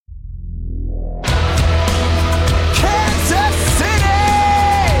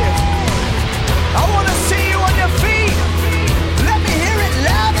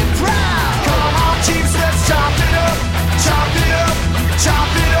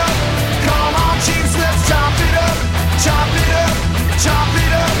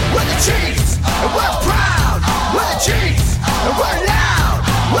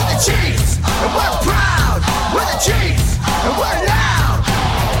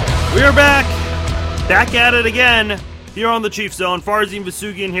We are back at it again, here on the Chief Zone. Farzin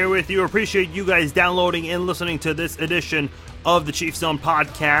Vousoughian here with you. Appreciate you guys downloading and listening to this edition of the Chief Zone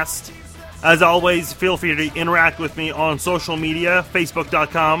podcast. As always, feel free to interact with me on social media,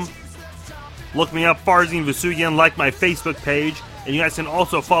 facebook.com. Look me up, Farzin Vousoughian, like my Facebook page. And you guys can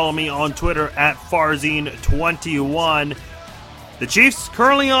also follow me on Twitter at Farzin21. The Chiefs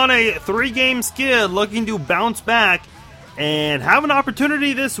currently on a 3-game skid, looking to bounce back and have an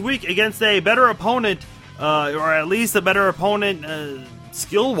opportunity this week against a better opponent, or at least a better opponent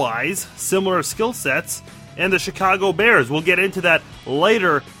skill-wise, similar skill sets, and the Chicago Bears. We'll get into that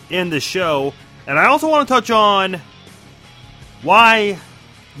later in the show. And I also want to touch on why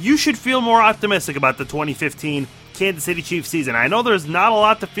you should feel more optimistic about the 2015 Kansas City Chiefs season. I know there's not a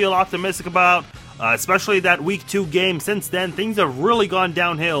lot to feel optimistic about, especially that Week 2 game. Since then, things have really gone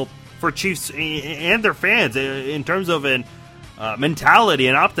downhill for Chiefs and their fans in terms of an mentality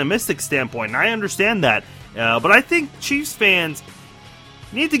and optimistic standpoint. And I understand that. But I think Chiefs fans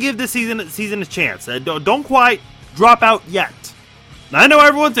need to give this season a chance. Don't quite drop out yet. I know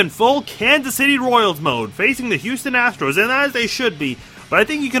everyone's in full Kansas City Royals mode, facing the Houston Astros, and as they should be. But I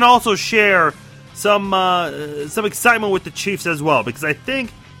think you can also share some excitement with the Chiefs as well, because I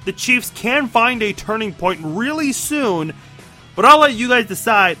think the Chiefs can find a turning point really soon, but I'll let you guys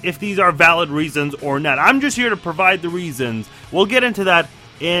decide if these are valid reasons or not. I'm just here to provide the reasons. We'll get into that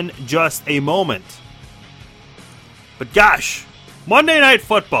in just a moment. But gosh, Monday Night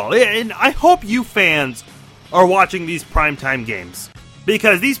Football, and I hope you fans are watching these primetime games,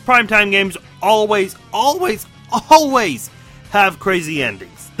 because these primetime games always have crazy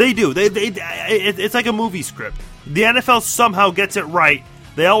endings. They do. It's like a movie script. The NFL somehow gets it right.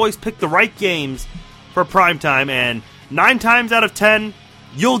 They always pick the right games for primetime, and 9 times out of 10,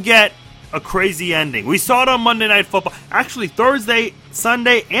 you'll get a crazy ending. We saw it on Monday Night Football. Actually, Thursday,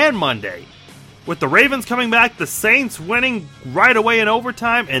 Sunday, and Monday. With the Ravens coming back, the Saints winning right away in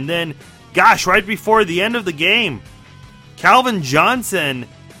overtime, and then, gosh, right before the end of the game, Calvin Johnson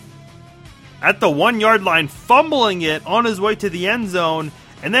at the 1-yard line, fumbling it on his way to the end zone,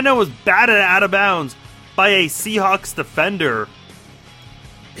 and then it was batted out of bounds by a Seahawks defender.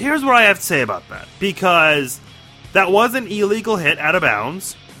 Here's what I have to say about that, because that was an illegal hit out of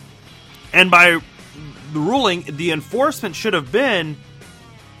bounds, and by the ruling, the enforcement should have been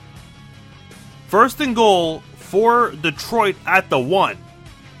 1st and goal for Detroit at the 1,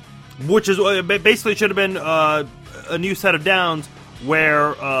 which is basically should have been a new set of downs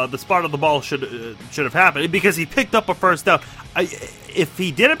where the spot of the ball should have happened, because he picked up a first down. If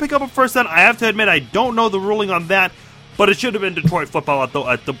he didn't pick up a first down, I have to admit I don't know the ruling on that, but it should have been Detroit football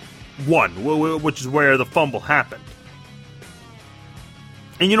at the 1, which is where the fumble happened.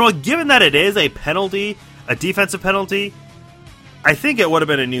 And you know what? Given that it is a penalty, a defensive penalty, I think it would have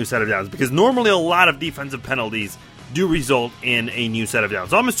been a new set of downs, because normally a lot of defensive penalties do result in a new set of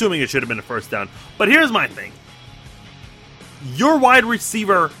downs. So I'm assuming it should have been a first down. But here's my thing. Your wide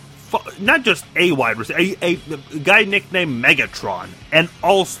receiver, not just a wide receiver, a guy nicknamed Megatron, an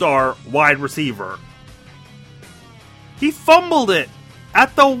all-star wide receiver, he fumbled it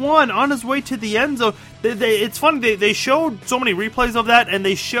at the 1 on his way to the end zone. It's funny, they showed so many replays of that, and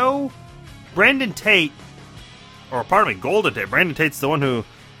they show Golden Tate. Brandon Tate's the one who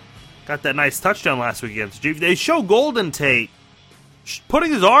got that nice touchdown last week against Chiefs. They show Golden Tate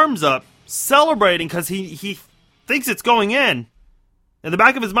putting his arms up, celebrating because he thinks it's going in. In the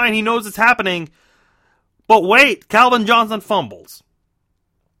back of his mind, he knows it's happening. But wait, Calvin Johnson fumbles.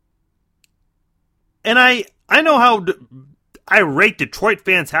 And I know how irate Detroit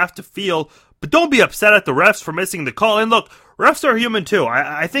fans have to feel, but don't be upset at the refs for missing the call. And look, refs are human too.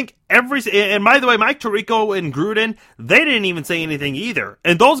 I think and by the way, Mike Tirico and Gruden, they didn't even say anything either.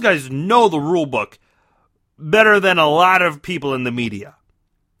 And those guys know the rule book better than a lot of people in the media.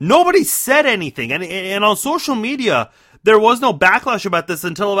 Nobody said anything. And on social media, there was no backlash about this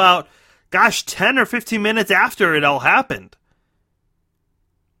until about, 10 or 15 minutes after it all happened.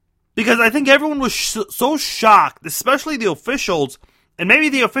 Because I think everyone was so shocked, especially the officials, and maybe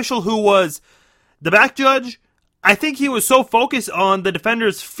the official who was the back judge. I think he was so focused on the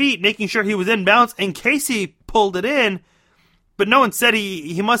defender's feet, making sure he was in bounds in case he pulled it in. But no one said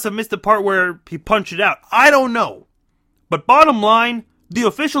he must have missed the part where he punched it out. I don't know. But bottom line, the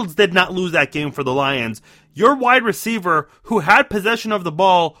officials did not lose that game for the Lions. Your wide receiver, who had possession of the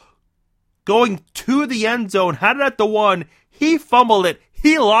ball, going to the end zone, had it at the 1, he fumbled it.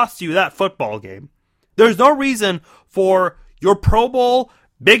 He lost you that football game. There's no reason for your Pro Bowl,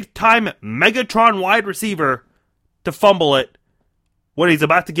 big-time Megatron wide receiver to fumble it when he's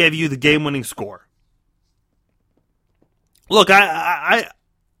about to give you the game-winning score. Look, I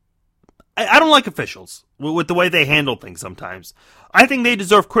I don't like officials with the way they handle things sometimes. I think they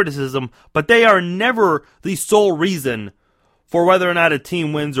deserve criticism, but they are never the sole reason for whether or not a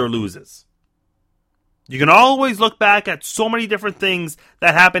team wins or loses. You can always look back at so many different things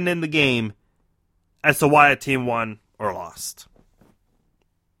that happened in the game as to why a team won or lost.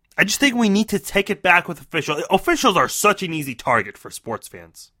 I just think we need to take it back with officials. Officials are such an easy target for sports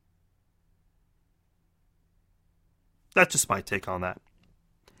fans. That's just my take on that.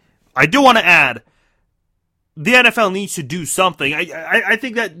 I do want to add, the NFL needs to do something. I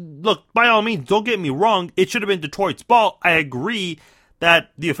think that, look, by all means, don't get me wrong, it should have been Detroit's ball. I agree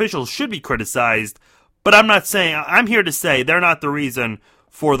that the officials should be criticized, but I'm here to say they're not the reason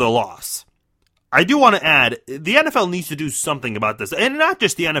for the loss. I do want to add, the NFL needs to do something about this. And not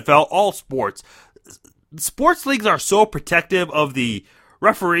just the NFL, all sports. Sports leagues are so protective of the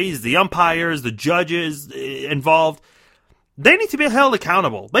referees, the umpires, the judges involved. They need to be held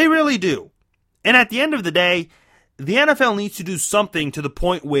accountable. They really do. And at the end of the day, the NFL needs to do something to the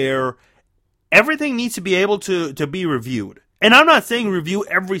point where everything needs to be able to be reviewed. And I'm not saying review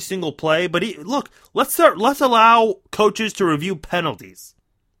every single play, but look, let's allow coaches to review penalties.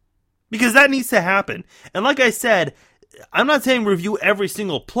 Because that needs to happen. And like I said, I'm not saying review every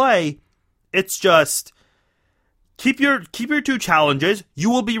single play. It's just keep your 2 challenges. You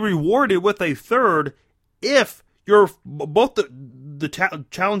will be rewarded with a third if both the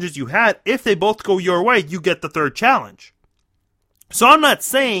challenges you had, if they both go your way, you get the third challenge. So I'm not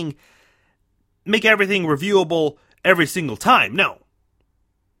saying make everything reviewable every single time. No.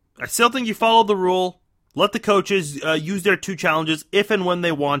 I still think you follow the rule. Let the coaches use their 2 challenges if and when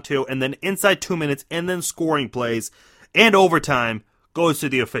they want to, and then inside 2 minutes, and then scoring plays and overtime goes to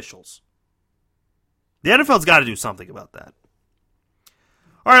the officials. The NFL's got to do something about that.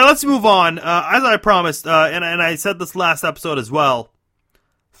 All right, let's move on. As I promised, and I said this last episode as well,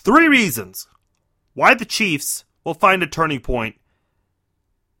 3 reasons why the Chiefs will find a turning point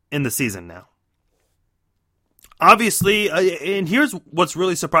in the season now. Obviously, and here's what's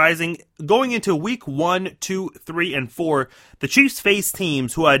really surprising. Going into week 1, 2, 3, and 4, the Chiefs faced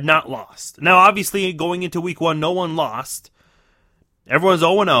teams who had not lost. Now, obviously, going into week 1, no one lost. Everyone's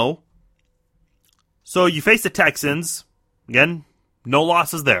 0-0. So you face the Texans. Again, no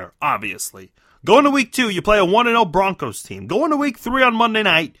losses there, obviously. Going to week 2, you play a 1-0 Broncos team. Going to week 3 on Monday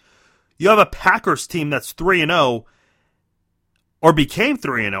night, you have a Packers team that's 3-0. Or became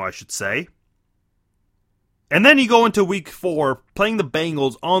 3-0, I should say. And then you go into week 4, playing the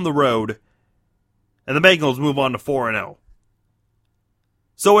Bengals on the road, and the Bengals move on to 4-0.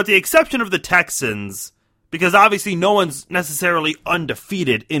 So with the exception of the Texans, because obviously no one's necessarily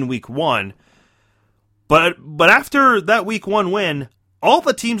undefeated in week 1, but after that week 1 win, all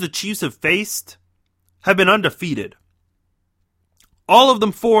the teams the Chiefs have faced have been undefeated. All of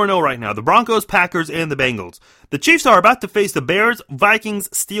them 4-0 right now. The Broncos, Packers, and the Bengals. The Chiefs are about to face the Bears, Vikings,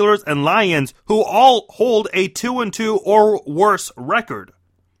 Steelers, and Lions, who all hold a 2-2 or worse record.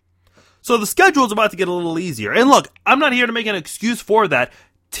 So the schedule is about to get a little easier. And look, I'm not here to make an excuse for that.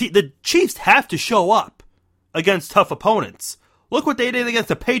 The Chiefs have to show up against tough opponents. Look what they did against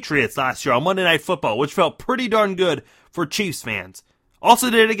the Patriots last year on Monday Night Football, which felt pretty darn good for Chiefs fans. Also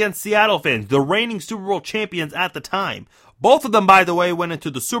did it against Seattle fans, the reigning Super Bowl champions at the time. Both of them, by the way, went into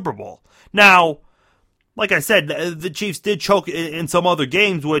the Super Bowl. Now, like I said, the Chiefs did choke in some other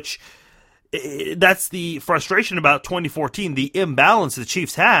games, which that's the frustration about 2014, the imbalance the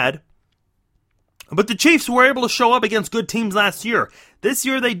Chiefs had. But the Chiefs were able to show up against good teams last year. This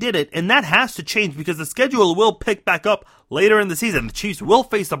year they did it, and that has to change because the schedule will pick back up later in the season. The Chiefs will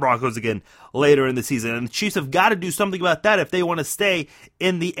face the Broncos again later in the season, and the Chiefs have got to do something about that if they want to stay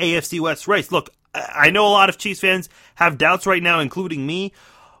in the AFC West race. Look, I know a lot of Chiefs fans have doubts right now, including me,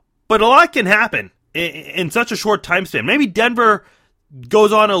 but a lot can happen in such a short time span. Maybe Denver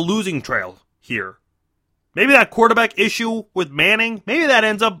goes on a losing trail here. Maybe that quarterback issue with Manning, maybe that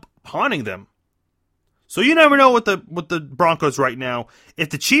ends up haunting them. So you never know with the Broncos right now. If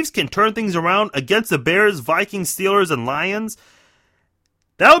the Chiefs can turn things around against the Bears, Vikings, Steelers, and Lions,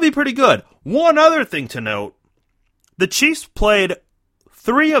 that would be pretty good. One other thing to note, the Chiefs played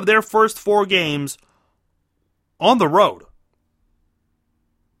 3 of their first 4 games on the road.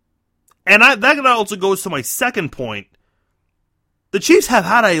 And that also goes to my second point. The Chiefs have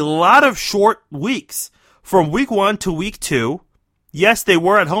had a lot of short weeks. From week 1 to week 2. Yes, they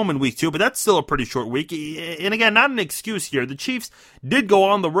were at home in week 2, but that's still a pretty short week. And again, not an excuse here. The Chiefs did go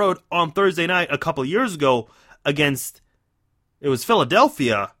on the road on Thursday night a couple years ago against, it was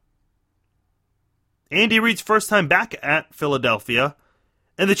Philadelphia. Andy Reid's first time back at Philadelphia.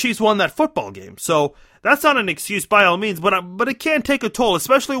 And the Chiefs won that football game. So that's not an excuse by all means, but it can take a toll,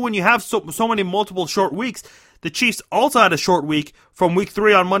 especially when you have so many multiple short weeks. The Chiefs also had a short week from week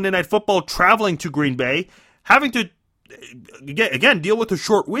 3 on Monday Night Football, traveling to Green Bay, having to, again, deal with a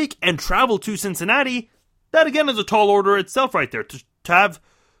short week and travel to Cincinnati. That, again, is a tall order itself right there. To have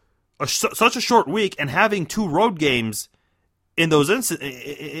such a short week and having 2 road games in those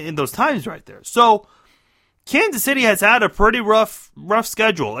times right there. So Kansas City has had a pretty rough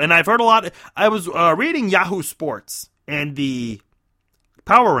schedule, and I've heard a lot. I was reading Yahoo Sports and the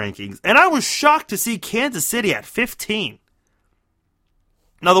power rankings, and I was shocked to see Kansas City at 15.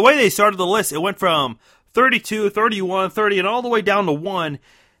 Now, the way they started the list, it went from 32, 31, 30, and all the way down to 1.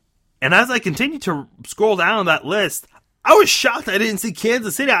 And as I continued to scroll down that list, I was shocked I didn't see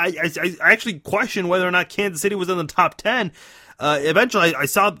Kansas City. I actually questioned whether or not Kansas City was in the top 10. Eventually, I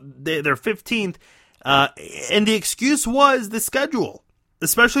saw they're 15th. And the excuse was the schedule,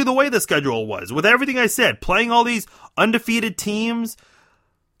 especially the way the schedule was. With everything I said, playing all these undefeated teams,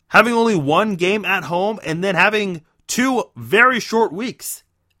 having only 1 game at home, and then having 2 very short weeks.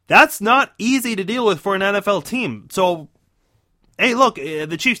 That's not easy to deal with for an NFL team. So, hey, look,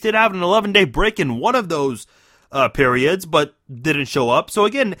 the Chiefs did have an 11-day break in one of those periods, but didn't show up. So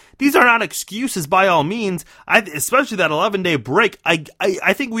again, these are not excuses by all means. Especially that 11-day break.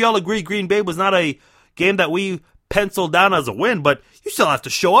 I think we all agree Green Bay was not a game that we penciled down as a win, but you still have to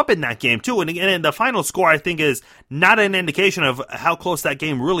show up in that game too. And the final score, I think, is not an indication of how close that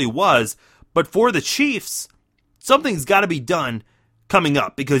game really was. But for the Chiefs, something's got to be done coming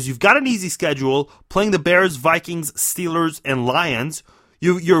up, because you've got an easy schedule playing the Bears, Vikings, Steelers, and Lions.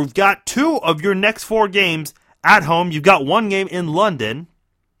 You've got 2 of your next 4 games at home. You've got 1 game in London,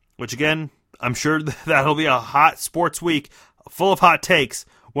 which again, I'm sure that'll be a hot sports week full of hot takes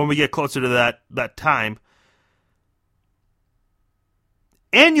when we get closer to that time.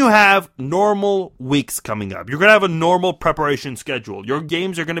 And you have normal weeks coming up. You're going to have a normal preparation schedule. Your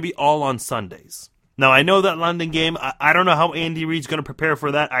games are going to be all on Sundays. Now, I know that London game, I don't know how Andy Reid's going to prepare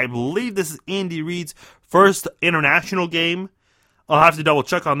for that. I believe this is Andy Reid's first international game. I'll have to double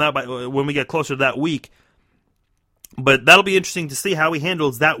check on that when we get closer to that week. But that'll be interesting to see how he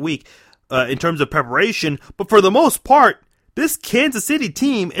handles that week in terms of preparation. But for the most part, this Kansas City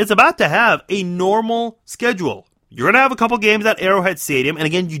team is about to have a normal schedule. You're going to have a couple games at Arrowhead Stadium. And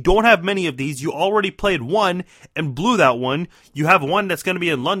again, you don't have many of these. You already played 1 and blew that one. You have 1 that's going to be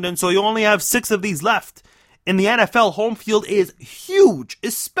in London, so you only have 6 of these left. In the NFL, home field is huge,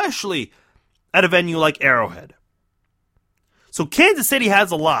 especially at a venue like Arrowhead. So Kansas City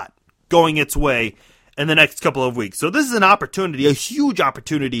has a lot going its way in the next couple of weeks. So this is an opportunity, a huge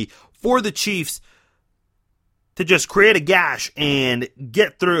opportunity for the Chiefs to just create a gash and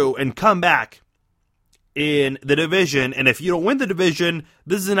get through and come back in the division. And if you don't win the division,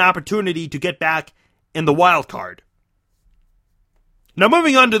 this is an opportunity to get back in the wild card. Now,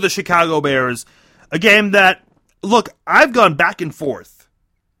 moving on to the Chicago Bears, a game that, look, I've gone back and forth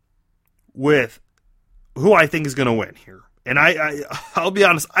with who I think is going to win here. And I'll be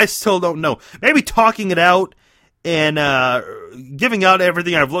honest, I still don't know. Maybe talking it out and giving out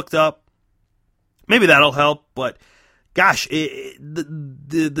everything I've looked up, maybe that'll help. But gosh,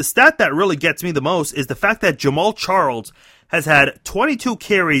 the stat that really gets me the most is the fact that Jamaal Charles has had 22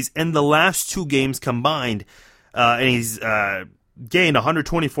 carries in the last 2 games combined, and he's gained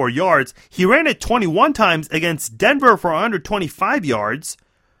 124 yards. He ran it 21 times against Denver for 125 yards.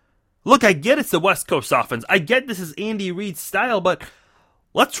 Look, I get it's the West Coast offense. I get this is Andy Reid's style, but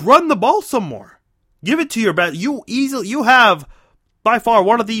let's run the ball some more. Give it to your best. You have by far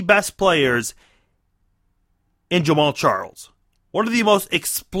one of the best players in Jamaal Charles. One of the most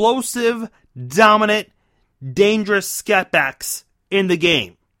explosive, dominant, dangerous scat backs in the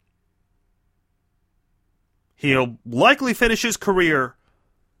game. He'll likely finish his career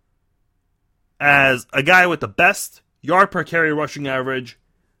as a guy with the best yard per carry rushing average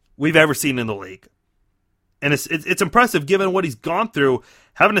we've ever seen in the league. And it's impressive given what he's gone through,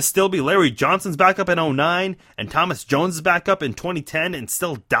 having to still be Larry Johnson's backup in 2009 and Thomas Jones' backup in 2010 and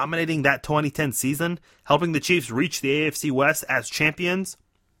still dominating that 2010 season, helping the Chiefs reach the AFC West as champions.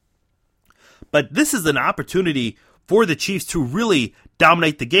 But this is an opportunity for the Chiefs to really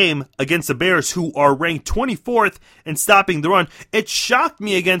dominate the game against the Bears, who are ranked 24th in stopping the run. It shocked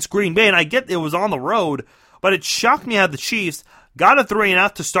me against Green Bay, and I get it was on the road, but it shocked me how the Chiefs got a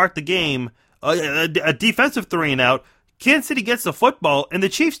 3-and-out to start the game, a defensive 3-and-out. Kansas City gets the football, and the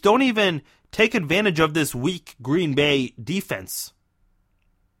Chiefs don't even take advantage of this weak Green Bay defense.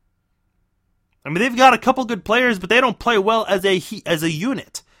 I mean, they've got a couple good players, but they don't play well as a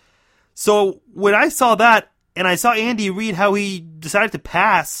unit. So when I saw that, and I saw Andy Reid, how he decided to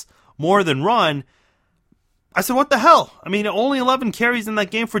pass more than run, I said, what the hell? I mean, only 11 carries in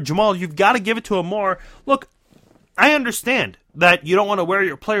that game for Jamal. You've got to give it to him more. Look, I understand that you don't want to wear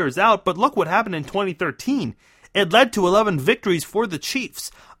your players out, but look what happened in 2013. It led to 11 victories for the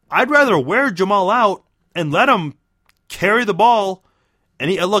Chiefs. I'd rather wear Jamal out and let him carry the ball.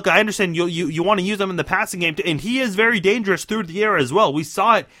 And look, I understand you want to use him in the passing game, and he is very dangerous through the air as well. We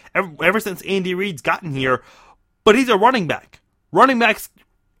saw it ever since Andy Reid's gotten here, but he's a running back. Running backs,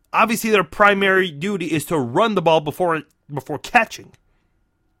 obviously their primary duty is to run the ball before catching.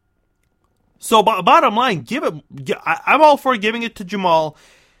 So bottom line, I'm all for giving it to Jamal,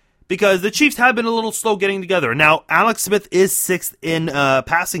 because the Chiefs have been a little slow getting together. Now, Alex Smith is 6th in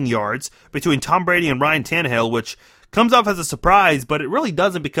passing yards between Tom Brady and Ryan Tannehill, which comes off as a surprise, but it really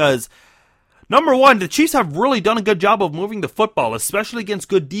doesn't, because, number one, the Chiefs have really done a good job of moving the football, especially against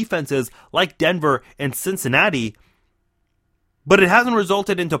good defenses like Denver and Cincinnati, but it hasn't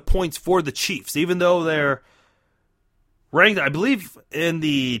resulted into points for the Chiefs, even though they're ranked, I believe, in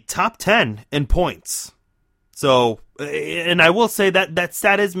the top 10 in points. So, and I will say that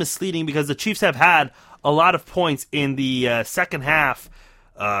stat is misleading, because the Chiefs have had a lot of points in the second half.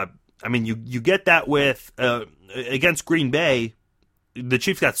 I mean, you get that with against Green Bay. The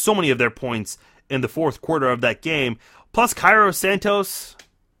Chiefs got so many of their points in the fourth quarter of that game. Plus, Cairo Santos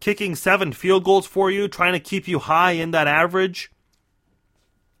kicking 7 field goals for you, trying to keep you high in that average.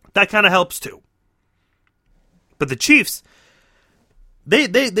 That kind of helps too. But the Chiefs,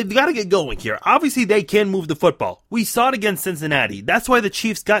 they've got to get going here. Obviously, they can move the football. We saw it against Cincinnati. That's why the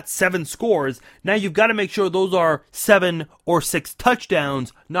Chiefs got 7 scores. Now you've got to make sure those are 7 or 6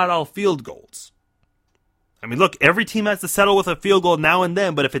 touchdowns, not all field goals. I mean, look, every team has to settle with a field goal now and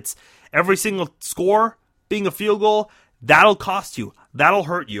then, but if it's every single score being a field goal, that'll cost you. That'll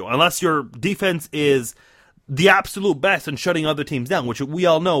hurt you, unless your defense is the absolute best in shutting other teams down, which we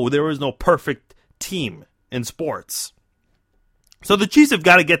all know there is no perfect team in sports. So the Chiefs have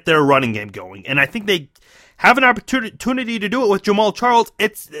got to get their running game going, and I think they have an opportunity to do it with Jamal Charles.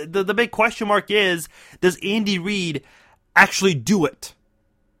 It's the big question mark is, does Andy Reid actually do it?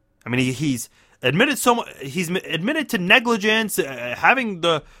 I mean, he's admitted to negligence, having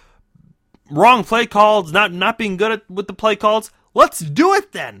the wrong play calls, not being good with the play calls. Let's do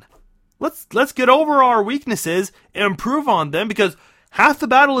it then. Let's get over our weaknesses and improve on them, because half the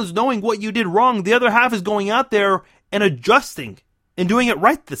battle is knowing what you did wrong. The other half is going out there and adjusting and doing it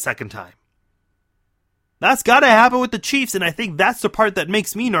right the second time. That's got to happen with the Chiefs, and I think that's the part that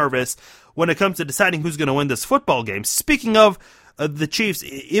makes me nervous when it comes to deciding who's going to win this football game. Speaking of the Chiefs,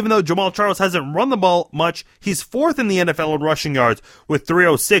 even though Jamal Charles hasn't run the ball much, he's 4th in the NFL in rushing yards with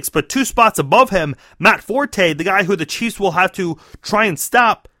 306, but 2 spots above him, Matt Forte, the guy who the Chiefs will have to try and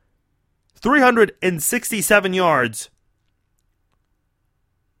stop, 367 yards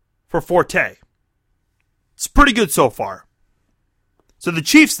for Forte. It's pretty good so far. So the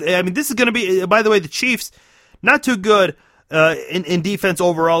Chiefs, I mean, this is going to be, by the way, the Chiefs, not too good in defense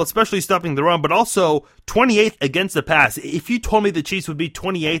overall, especially stopping the run, but also 28th against the pass. If you told me the Chiefs would be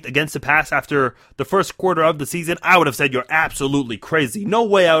 28th against the pass after the first quarter of the season, I would have said you're absolutely crazy. No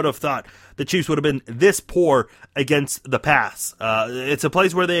way I would have thought the Chiefs would have been this poor against the pass. It's a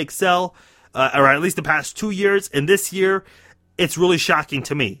place where they excel, or at least the past 2 years, and this year, it's really shocking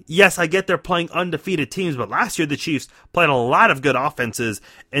to me. Yes, I get they're playing undefeated teams, but last year the Chiefs played a lot of good offenses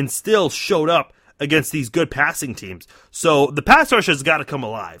and still showed up against these good passing teams. So the pass rush has got to come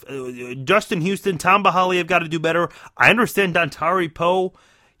alive. Justin Houston, Tom Bahali have got to do better. I understand Dontari Poe,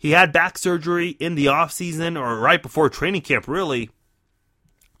 he had back surgery in the offseason or right before training camp, really.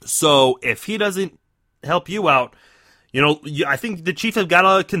 So if he doesn't help you out, I think the Chiefs have got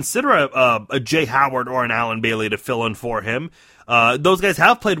to consider a Jay Howard or an Allen Bailey to fill in for him. Those guys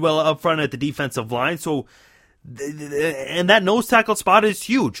have played well up front at the defensive line, and that nose tackle spot is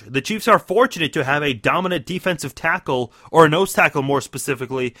huge. The Chiefs are fortunate to have a dominant defensive tackle, or a nose tackle more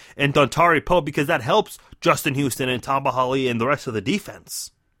specifically, in Dontari Poe, because that helps Justin Houston and Tom Bahali and the rest of the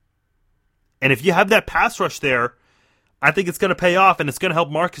defense. And if you have that pass rush there, I think it's going to pay off, and it's going to help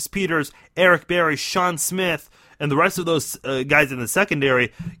Marcus Peters, Eric Berry, Sean Smith, and the rest of those guys in the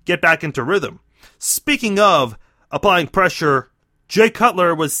secondary get back into rhythm. Speaking of applying pressure, Jay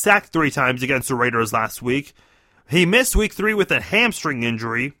Cutler was sacked 3 times against the Raiders last week. He missed week 3 with a hamstring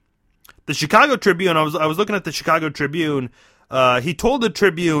injury. The Chicago Tribune, I was looking at the Chicago Tribune, he told the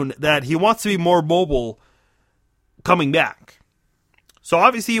Tribune that he wants to be more mobile coming back. So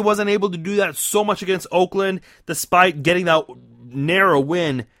obviously he wasn't able to do that so much against Oakland, despite getting that narrow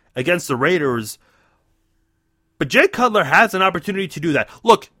win against the Raiders. But Jay Cutler has an opportunity to do that.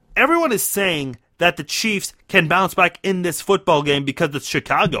 Look, everyone is saying that the Chiefs can bounce back in this football game because it's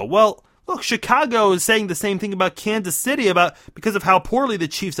Chicago. Well, look, Chicago is saying the same thing about Kansas City because of how poorly the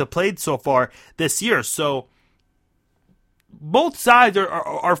Chiefs have played so far this year. So both sides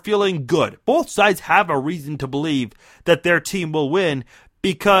are feeling good. Both sides have a reason to believe that their team will win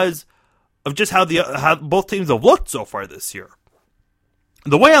because of just how both teams have looked so far this year.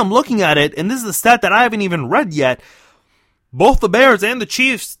 The way I'm looking at it, and this is a stat that I haven't even read yet, both the Bears and the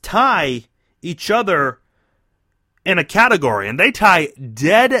Chiefs tie each other in a category, and they tie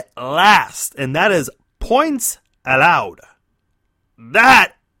dead last, and that is points allowed.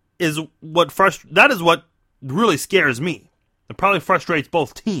 That is what really scares me. It probably frustrates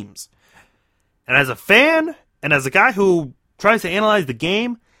both teams. And as a fan, and as a guy who tries to analyze the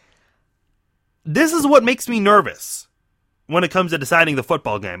game, this is what makes me nervous when it comes to deciding the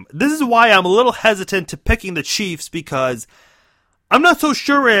football game. This is why I'm a little hesitant to picking the Chiefs, because I'm not so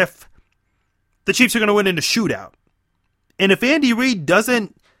sure if the Chiefs are going to win in a shootout. And if Andy Reid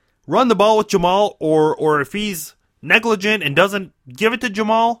doesn't run the ball with Jamal, or if he's negligent and doesn't give it to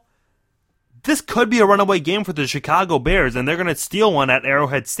Jamal, this could be a runaway game for the Chicago Bears, and they're going to steal one at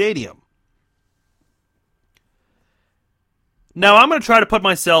Arrowhead Stadium. Now, I'm going to try to put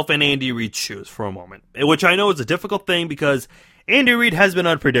myself in Andy Reid's shoes for a moment, which I know is a difficult thing because Andy Reid has been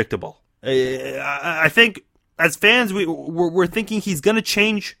unpredictable. I think as fans, we're thinking he's going to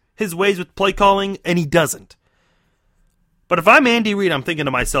change his ways with play calling, and he doesn't. But if I'm Andy Reid, I'm thinking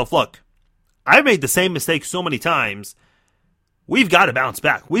to myself, look, I've made the same mistake so many times. We've got to bounce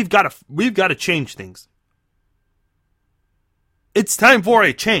back. We've got to change things. It's time for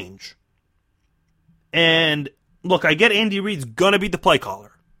a change. And look, I get Andy Reid's going to be the play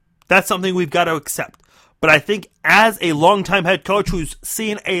caller. That's something we've got to accept. But I think as a longtime head coach who's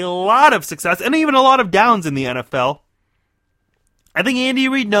seen a lot of success and even a lot of downs in the NFL, I think Andy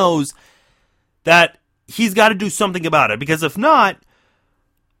Reid knows that he's got to do something about it. Because if not,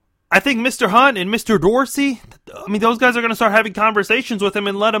 I think Mr. Hunt and Mr. Dorsey, those guys are going to start having conversations with him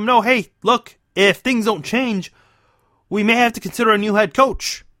and let him know, hey, look, if things don't change, we may have to consider a new head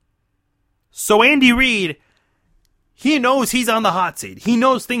coach. So Andy Reid, he knows he's on the hot seat. He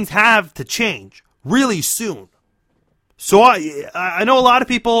knows things have to change really soon. So I know a lot of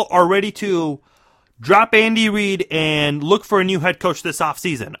people are ready to drop Andy Reid and look for a new head coach this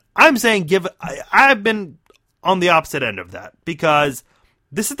offseason. I'm saying I've been on the opposite end of that because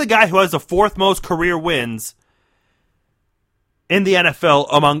this is the guy who has the fourth most career wins in the NFL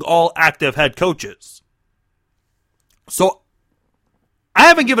among all active head coaches. So I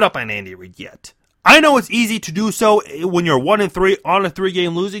haven't given up on Andy Reid yet. I know it's easy to do so when you're 1-3 on a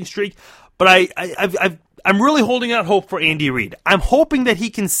 3-game losing streak, but I'm really holding out hope for Andy Reid. I'm hoping that he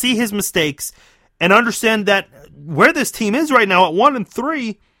can see his mistakes and understand that where this team is right now at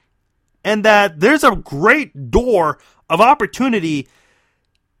 1-3, and that there's a great door of opportunity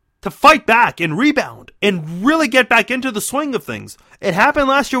to fight back and rebound and really get back into the swing of things. It happened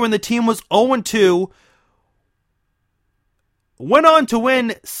last year when the team was 0-2, went on to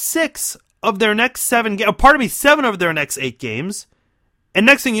win 7 of their next 8 games. And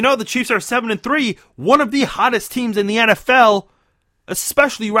next thing you know, the Chiefs are 7-3, one of the hottest teams in the NFL,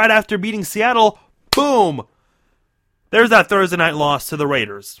 especially right after beating Seattle. Boom! There's that Thursday night loss to the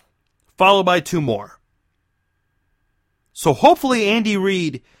Raiders, followed by 2 more. So hopefully Andy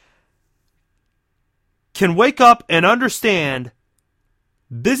Reid can wake up and understand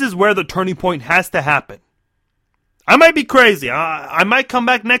this is where the turning point has to happen. I might be crazy. I might come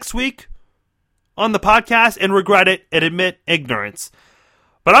back next week on the podcast and regret it and admit ignorance.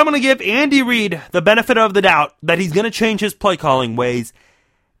 But I'm going to give Andy Reid the benefit of the doubt that he's going to change his play calling ways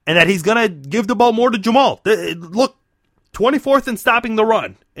and that he's going to give the ball more to Jamal. Look, 24th in stopping the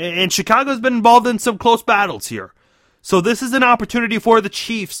run. And Chicago's been involved in some close battles here. So this is an opportunity for the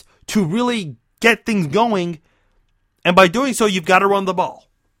Chiefs to really get things going. And by doing so, you've got to run the ball.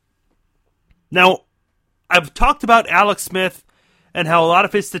 Now, I've talked about Alex Smith and how a lot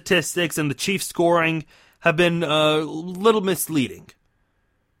of his statistics and the Chiefs scoring have been a little misleading.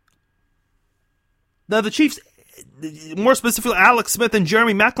 Now, the Chiefs, more specifically Alex Smith and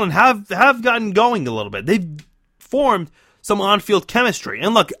Jeremy Maclin, have gotten going a little bit. They've formed some on-field chemistry.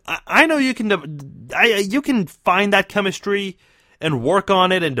 And look, I know you can find that chemistry and work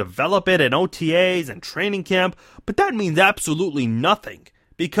on it and develop it in OTAs and training camp, but that means absolutely nothing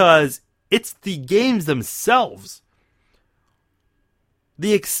because it's the games themselves.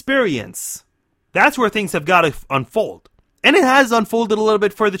 The experience. That's where things have got to unfold. And it has unfolded a little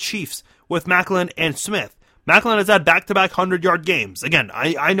bit for the Chiefs with Maclin and Smith. Maclin has had back-to-back 100-yard games. Again,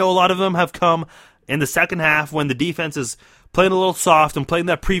 I know a lot of them have come in the second half when the defense is playing a little soft and playing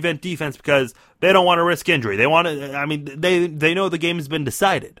that prevent defense because they don't want to risk injury. They know the game has been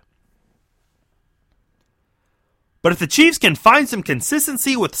decided. But if the Chiefs can find some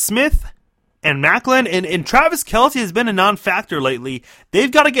consistency with Smith and Maclin, and Travis Kelce has been a non-factor lately,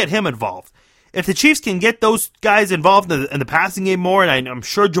 they've got to get him involved. If the Chiefs can get those guys involved in the passing game more, and I'm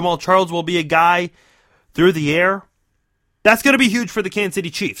sure Jamal Charles will be a guy through the air, that's going to be huge for the Kansas City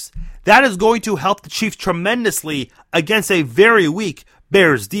Chiefs. That is going to help the Chiefs tremendously against a very weak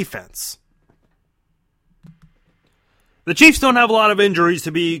Bears defense. The Chiefs don't have a lot of injuries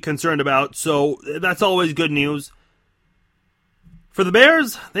to be concerned about, so that's always good news. For the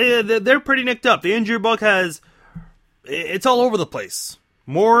Bears, they're pretty nicked up. The injury bug it's all over the place.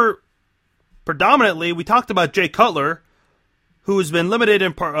 More predominantly, we talked about Jay Cutler, who has been limited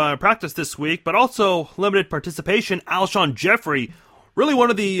in practice this week, but also limited participation. Alshon Jeffrey, really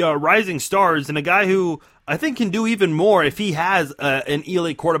one of the rising stars, and a guy who I think can do even more if he has an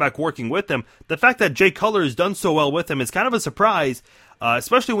elite quarterback working with him. The fact that Jay Cutler has done so well with him is kind of a surprise,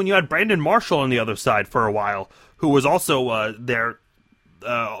 especially when you had Brandon Marshall on the other side for a while, who was also there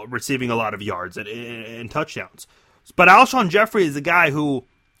receiving a lot of yards and touchdowns. But Alshon Jeffrey is a guy who,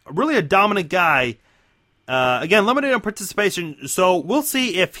 really a dominant guy. Again, limited in participation, so we'll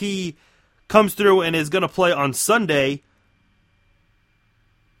see if he comes through and is going to play on Sunday.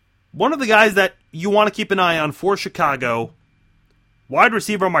 One of the guys that you want to keep an eye on for Chicago, wide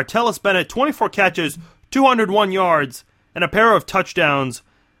receiver Martellus Bennett, 24 catches, 201 yards, and a pair of touchdowns.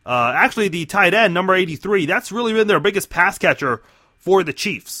 Actually, the tight end, number 83, that's really been their biggest pass catcher for the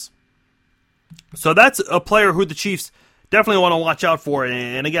Chiefs. So that's a player who the Chiefs definitely want to watch out for.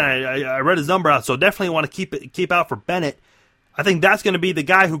 And again, I read his number out, so definitely want to keep out for Bennett. I think that's going to be the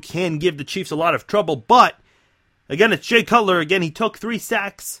guy who can give the Chiefs a lot of trouble. But, again, it's Jay Cutler. Again, he took 3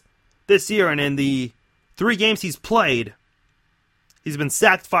 sacks this year, and in the 3 games he's played, he's been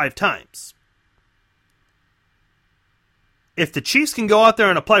sacked 5 times. If the Chiefs can go out there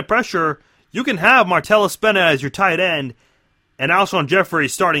and apply pressure, you can have Martellus Bennett as your tight end and Alshon Jeffrey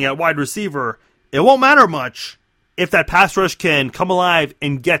starting at wide receiver. It won't matter much if that pass rush can come alive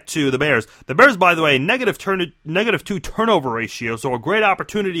and get to the Bears. The Bears, by the way, negative 2 turnover ratio, so a great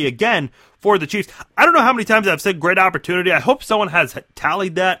opportunity again for the Chiefs. I don't know how many times I've said great opportunity. I hope someone has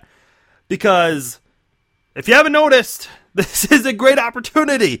tallied that, because if you haven't noticed, this is a great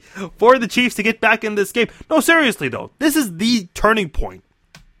opportunity for the Chiefs to get back in this game. No, seriously, though, this is the turning point.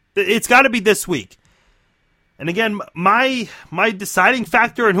 It's got to be this week. And again, my deciding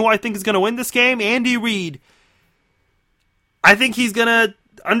factor in who I think is going to win this game, Andy Reid, I think he's going to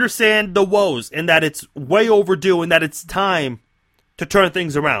understand the woes and that it's way overdue and that it's time to turn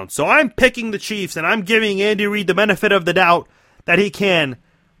things around. So I'm picking the Chiefs, and I'm giving Andy Reid the benefit of the doubt that he can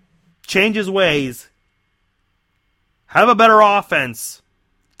change his ways, have a better offense,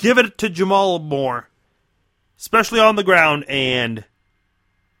 give it to Jamal more, especially on the ground, and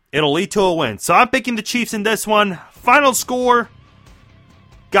it'll lead to a win. So I'm picking the Chiefs in this one. Final score,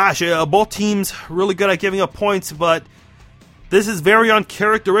 gosh, both teams really good at giving up points, but this is very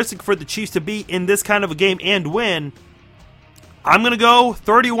uncharacteristic for the Chiefs to be in this kind of a game and win. I'm going to go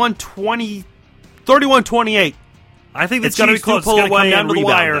 31-28. I think it's going to be close. It's going to come down to the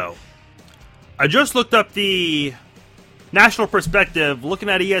wire. Though. I just looked up the national perspective, looking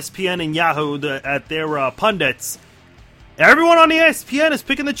at ESPN and Yahoo at their pundits. Everyone on ESPN is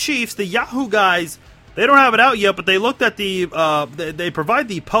picking the Chiefs. The Yahoo guys, they don't have it out yet, but they looked at they provide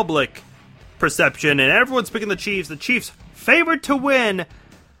the public perception, and everyone's picking the Chiefs. The Chiefs favored to win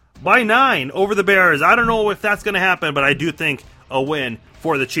by 9 over the Bears. I don't know if that's going to happen, but I do think a win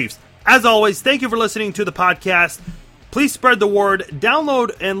for the Chiefs. As always, thank you for listening to the podcast. Please spread the word,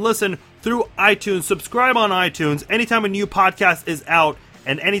 download and listen through iTunes, subscribe on iTunes anytime a new podcast is out,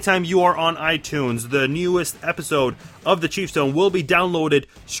 and anytime you are on iTunes, the newest episode of the Chiefs Zone will be downloaded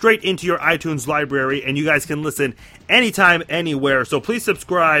straight into your iTunes library, and you guys can listen anytime, anywhere. So please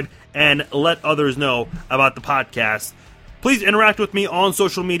subscribe and let others know about the podcast. Please interact with me on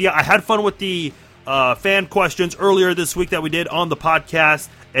social media. I had fun with the fan questions earlier this week that we did on the podcast.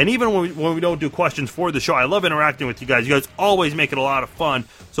 And even when we don't do questions for the show, I love interacting with you guys. You guys always make it a lot of fun.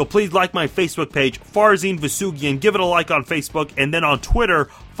 So please like my Facebook page, Farzin Vousoughian. Give it a like on Facebook. And then on Twitter,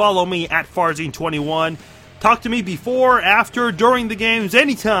 follow me at Farzin21. Talk to me before, after, during the games,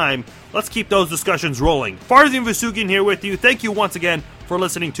 anytime. Let's keep those discussions rolling. Farzin Vousoughian here with you. Thank you once again for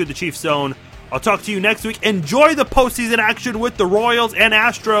listening to the Chiefs Zone. I'll talk to you next week. Enjoy the postseason action with the Royals and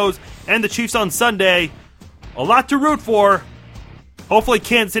Astros and the Chiefs on Sunday. A lot to root for. Hopefully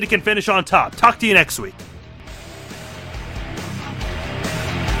Kansas City can finish on top. Talk to you next week.